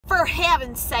For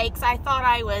heaven's sakes, I thought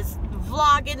I was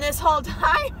vlogging this whole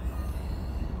time.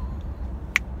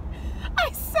 I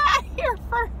sat here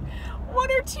for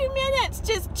 1 or 2 minutes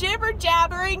just jibber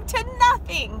jabbering to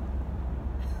nothing.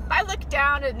 I look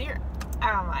down and you're,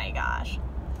 oh my gosh.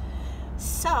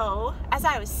 So, as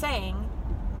I was saying,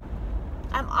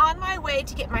 I'm on my way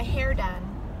to get my hair done.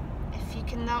 If you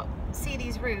can see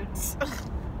these roots.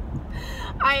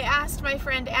 I asked my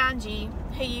friend Angie,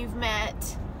 who you've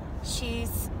met.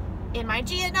 She's in my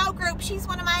GNO group. She's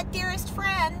one of my dearest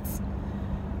friends.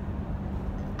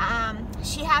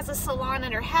 She has a salon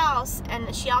in her house,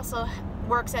 and she also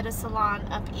works at a salon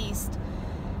up east.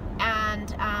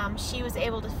 And she was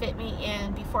able to fit me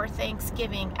in before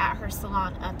Thanksgiving at her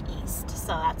salon up east. So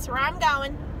that's where I'm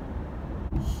going.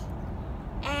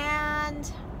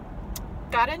 And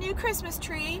got a new Christmas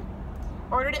tree.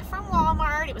 Ordered it from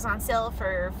Walmart. It was on sale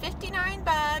for 59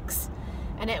 bucks.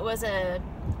 And it was a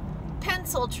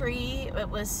pencil tree. It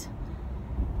was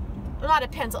not a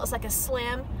pencil, it was like a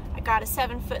slim. I got a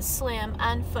 7-foot slim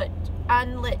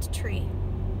unlit tree.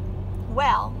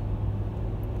 Well,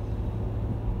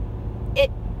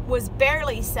 it was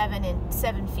barely 7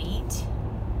 feet,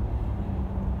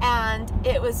 and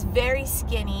it was very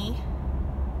skinny,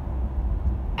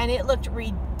 and it looked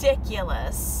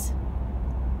ridiculous.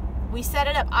 We set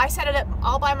it up. I set it up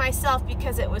all by myself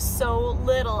because it was so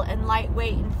little and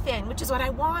lightweight and thin, which is what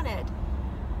I wanted.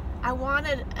 I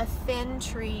wanted a thin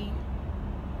tree,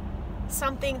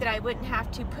 something that I wouldn't have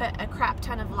to put a crap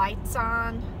ton of lights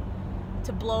on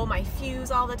to blow my fuse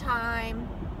all the time,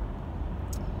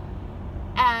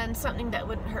 and something that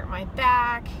wouldn't hurt my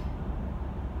back.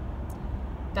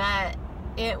 But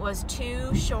it was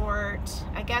too short.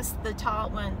 I guess the tall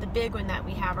one, the big one that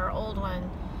we have, our old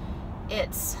one,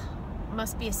 it's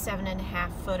must be a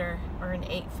 7.5 footer or an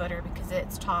 8 footer because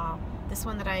it's tall. This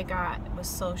one that I got was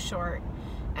so short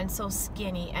and so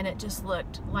skinny, and it just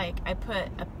looked like I put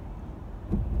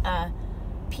a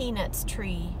Peanuts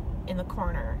tree in the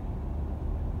corner,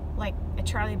 like a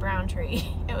Charlie Brown tree.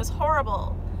 It was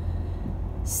horrible.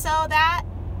 So that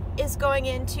is going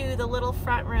into the little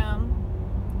front room.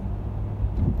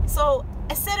 So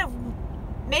instead of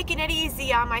making it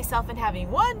easy on myself and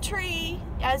having one tree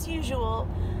as usual,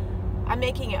 I'm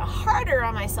making it harder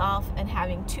on myself and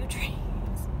having 2 trees.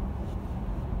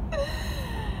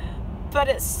 But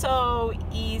it's so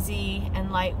easy and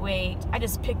lightweight. I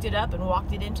just picked it up and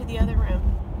walked it into the other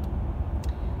room.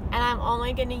 And I'm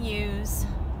only going to use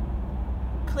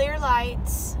clear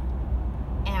lights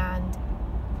and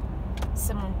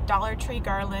some Dollar Tree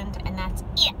garland, and that's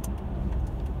it.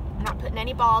 I'm not putting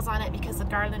any balls on it because the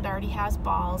garland already has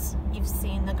balls. You've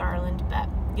seen the garland, but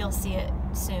you'll see it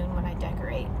soon when I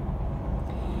decorate.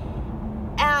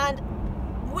 And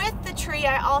with the tree,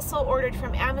 I also ordered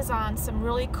from Amazon some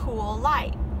really cool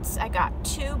lights. I got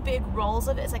 2 big rolls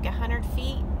of it. It's like 100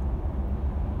 feet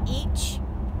each.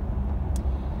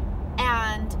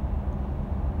 And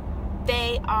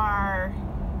they are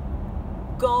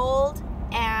gold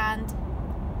and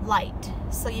light.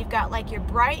 So you've got like your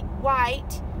bright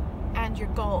white and your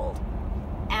gold.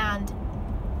 And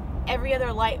every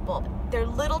other light bulb. They're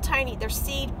little tiny, they're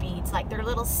seed beads, like they're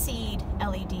little seed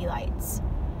LED lights.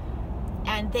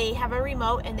 And they have a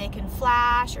remote, and they can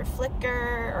flash or flicker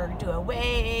or do a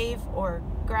wave or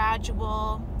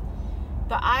gradual.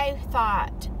 But I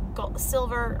thought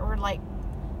silver, or like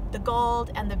the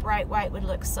gold and the bright white, would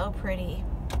look so pretty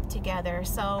together.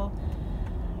 So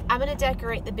I'm going to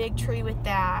decorate the big tree with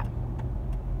that.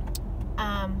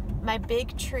 My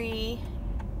big tree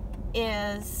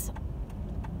is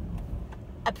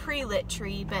a pre-lit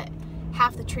tree, but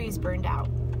half the tree is burned out.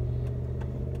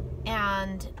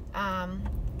 And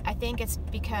I think it's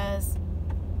because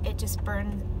it just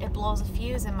burns, it blows a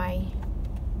fuse in my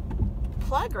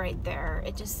plug right there.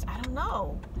 It just, I don't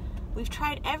know. We've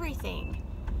tried everything.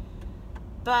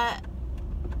 But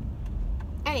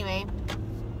anyway,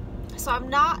 so I'm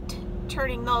not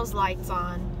turning those lights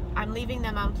on. I'm leaving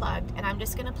them unplugged, and I'm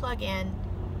just gonna plug in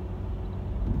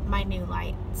my new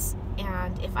lights.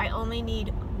 And if I only need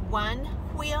 1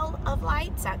 wheel of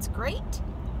lights, that's great.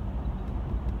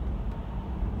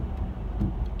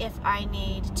 If I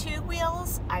need 2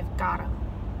 wheels, I've got them.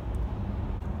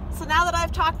 So now that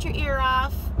I've talked your ear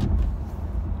off,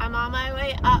 I'm on my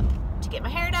way up to get my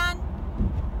hair done,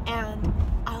 and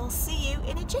I'll see you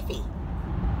in a jiffy.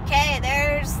 Okay,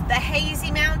 there's the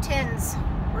hazy mountains.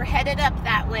 We're headed up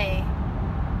that way.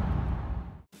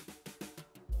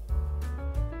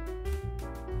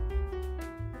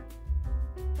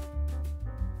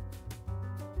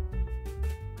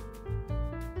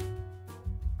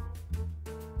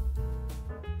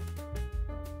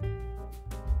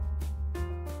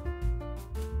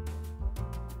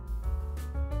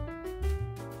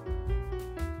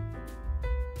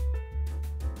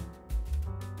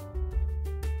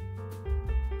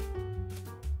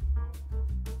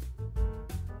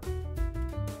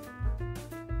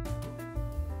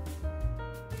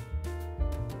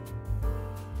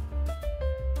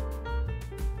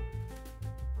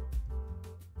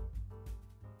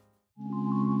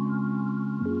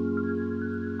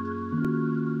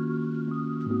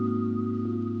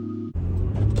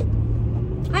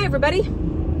 Hi everybody.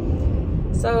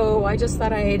 So I just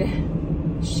thought I'd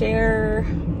share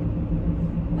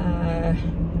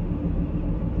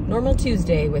normal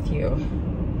Tuesday with you.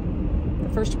 The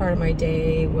first part of my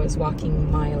day was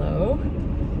walking Milo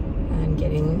and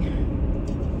getting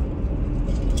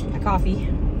a coffee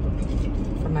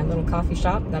from my little coffee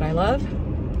shop that I love.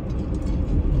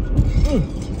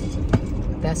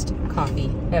 Best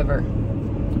coffee ever.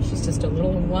 She's just a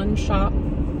little one shop,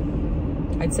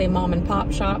 I'd say mom and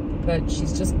pop shop, but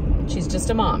she's just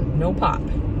a mom, no pop.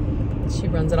 She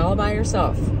runs it all by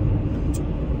herself.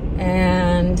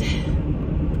 And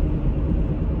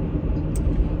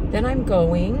then I'm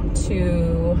going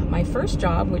to my first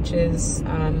job, which is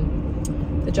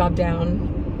the job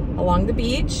down along the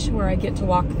beach where I get to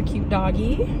walk the cute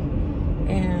doggy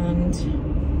and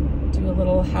do a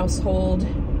little household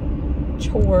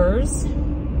chores.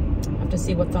 I have to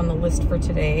see what's on the list for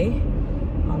today.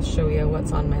 I'll show you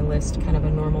what's on my list, kind of a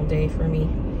normal day for me.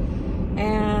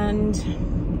 And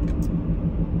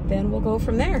then we'll go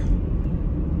from there.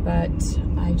 But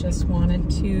I just wanted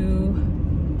to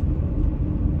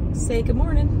say good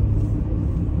morning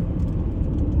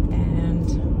and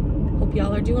hope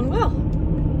y'all are doing well.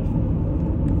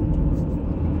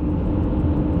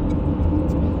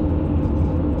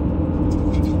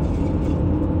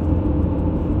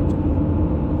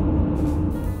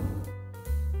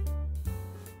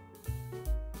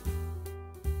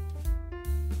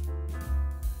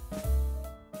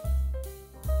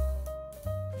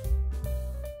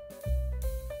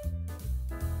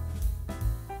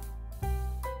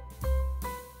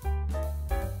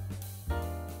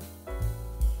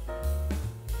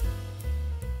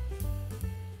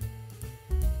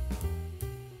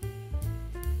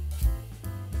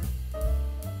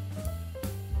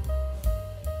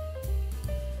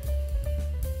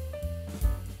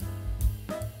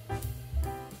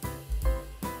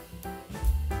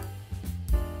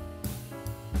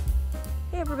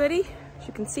 Everybody, as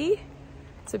you can see,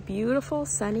 it's a beautiful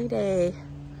sunny day.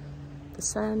 The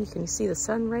sun, you can see the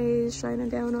sun rays shining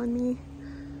down on me.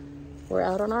 We're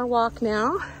out on our walk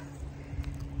now,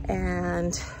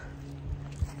 and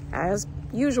as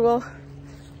usual,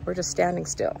 we're just standing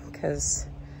still because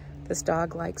this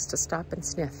dog likes to stop and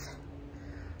sniff.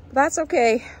 But that's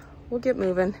okay, we'll get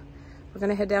moving. We're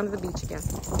gonna head down to the beach again.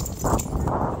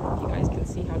 You guys can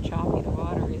see how choppy the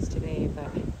water is today,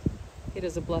 but it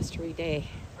is a blustery day,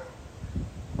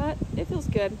 but it feels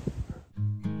good.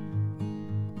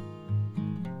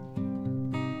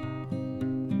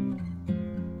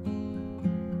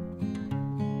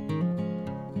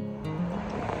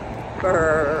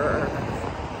 Brr.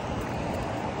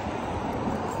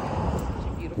 Such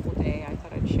a beautiful day. I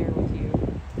thought I'd share with you.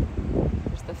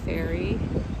 There's the ferry.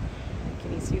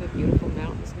 Can you see the beautiful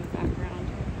mountains in the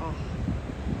background? Oh,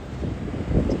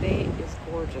 today is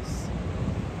gorgeous.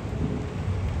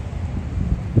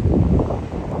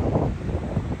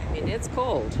 It's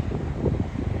cold,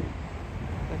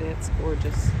 but it's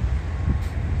gorgeous. It's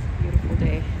a beautiful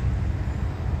day.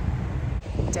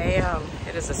 Damn,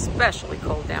 it is especially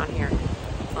cold down here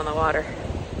on the water.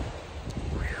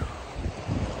 Whew.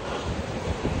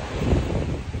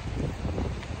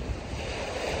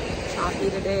 Choppy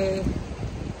today.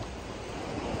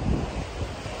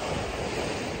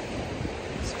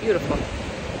 It's beautiful,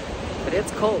 but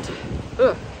it's cold.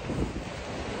 Ugh.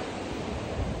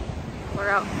 We're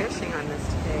out fishing on this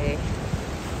today.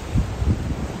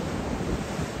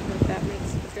 If that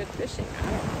makes for good fishing, I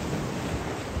don't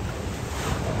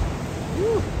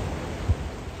know. Woo.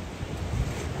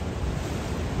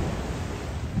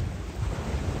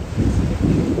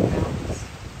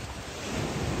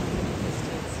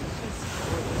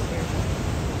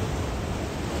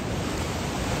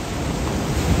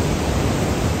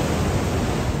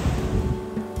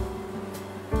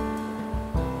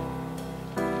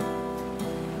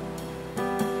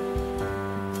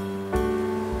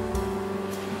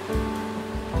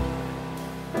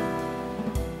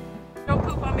 Don't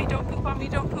poop on me,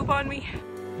 don't poop on me.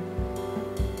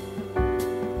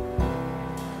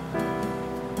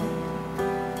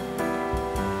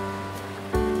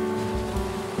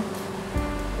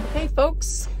 Okay,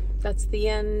 folks, that's the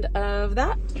end of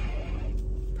that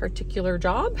particular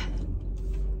job.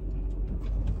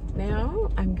 Now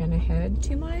I'm gonna head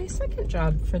to my second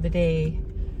job for the day.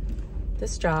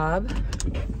 This job,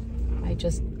 I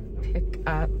just pick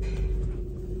up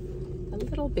a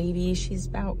little baby, she's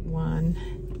about 1,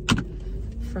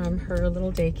 from her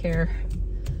little daycare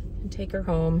and take her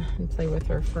home and play with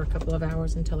her for a couple of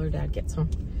hours until her dad gets home.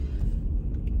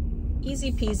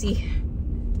 Easy peasy.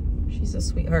 She's a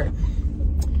sweetheart.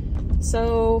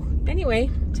 So anyway,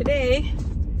 today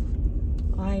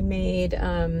I made,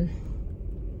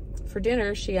 for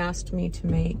dinner, she asked me to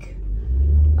make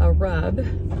a rub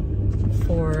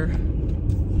for,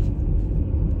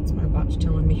 what's my watch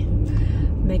telling me?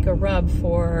 Make a rub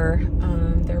for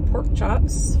their pork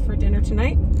chops for dinner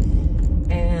tonight.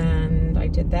 And I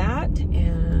did that,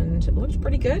 and it looks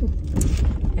pretty good.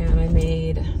 And I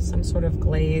made some sort of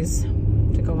glaze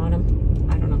to go on them.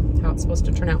 I don't know how it's supposed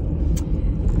to turn out.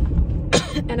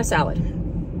 And a salad.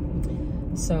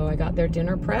 So I got their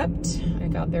dinner prepped. I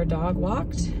got their dog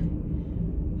walked.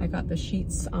 I got the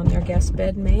sheets on their guest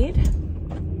bed made.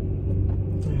 Oh,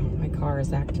 my car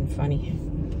is acting funny.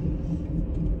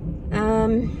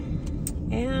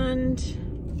 And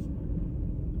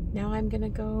now I'm gonna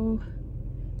go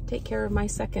take care of my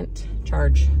second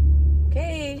charge.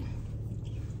 Okay,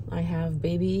 I have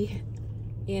baby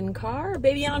in car,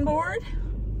 baby on board,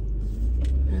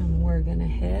 and we're gonna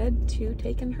head to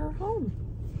taking her home.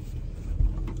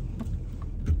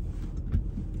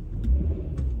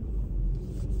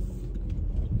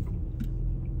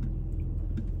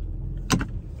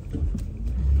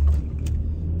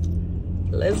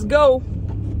 Let's go.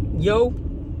 Yo.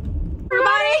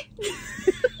 Everybody.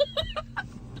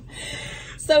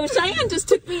 So Cheyenne just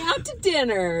took me out to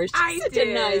dinner. She's such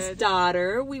a nice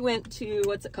daughter. We went to,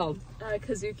 what's it called?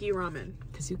 Kazuki Ramen.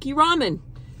 Kazuki Ramen.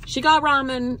 She got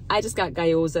ramen. I just got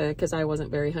gyoza because I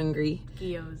wasn't very hungry.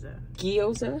 Gyoza.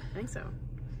 Gyoza? I think so.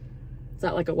 Is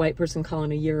that like a white person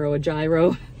calling a gyro a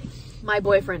gyro? My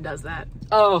boyfriend does that.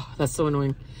 Oh, that's so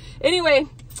annoying. Anyway,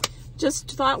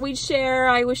 just thought we'd share.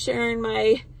 I was sharing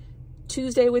my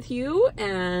Tuesday with you,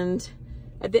 and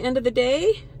at the end of the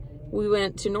day, we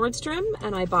went to Nordstrom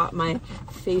and I bought my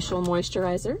facial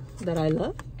moisturizer that I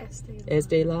love,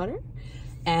 Estee Lauder,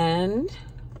 and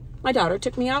my daughter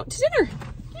took me out to dinner.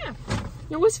 Yeah.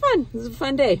 It was fun. It was a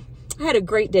fun day. I had a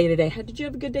great day today. Did you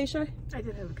have a good day, Shy? I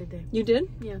did have a good day. You did?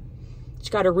 Yeah. She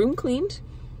got her room cleaned.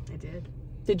 I did.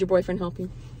 Did your boyfriend help you?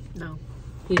 No.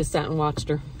 He just sat and watched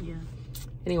her. Yeah.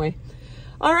 Anyway.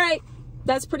 All right.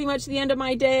 That's pretty much the end of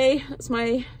my day. It's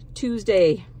my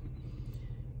Tuesday.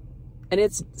 And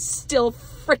it's still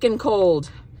frickin'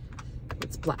 cold.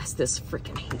 Let's blast this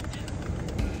frickin' heat.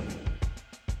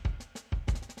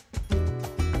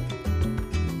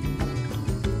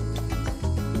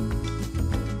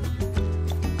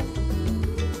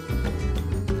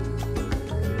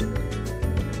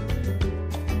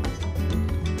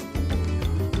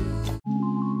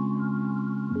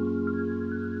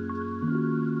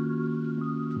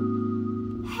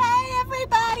 Hey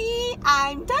everybody,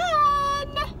 I'm done.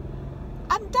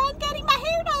 I'm done getting my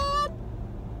hair done.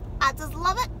 I just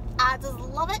love it. I just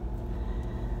love it.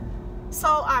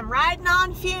 So I'm riding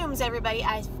on fumes, everybody.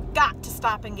 I've got to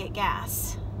stop and get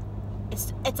gas.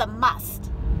 It's a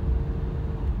must.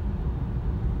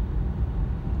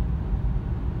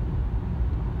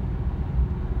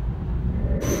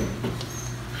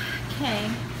 Okay.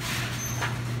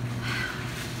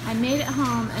 I made it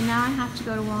home and now I have to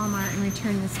go to Walmart and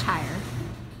return this tire.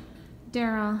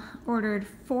 Daryl ordered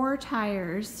 4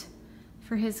 tires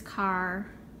for his car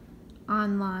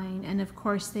online, and of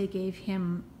course they gave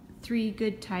him 3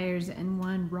 good tires and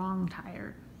 1 wrong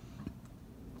tire.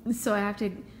 So I have to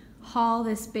haul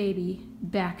this baby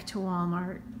back to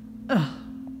Walmart. Ugh.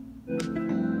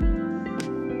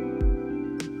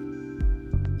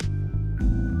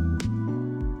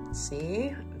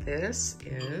 See, this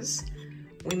is,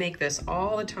 we make this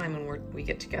all the time when we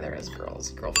get together as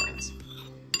girlfriends.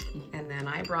 And then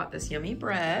I brought this yummy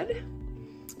bread.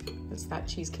 It's that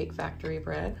Cheesecake Factory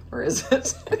bread. Where is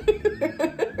it?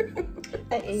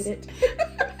 I ate it.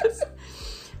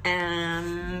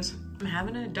 And I'm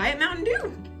having a Diet Mountain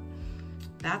Dew.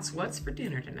 That's what's for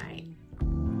dinner tonight.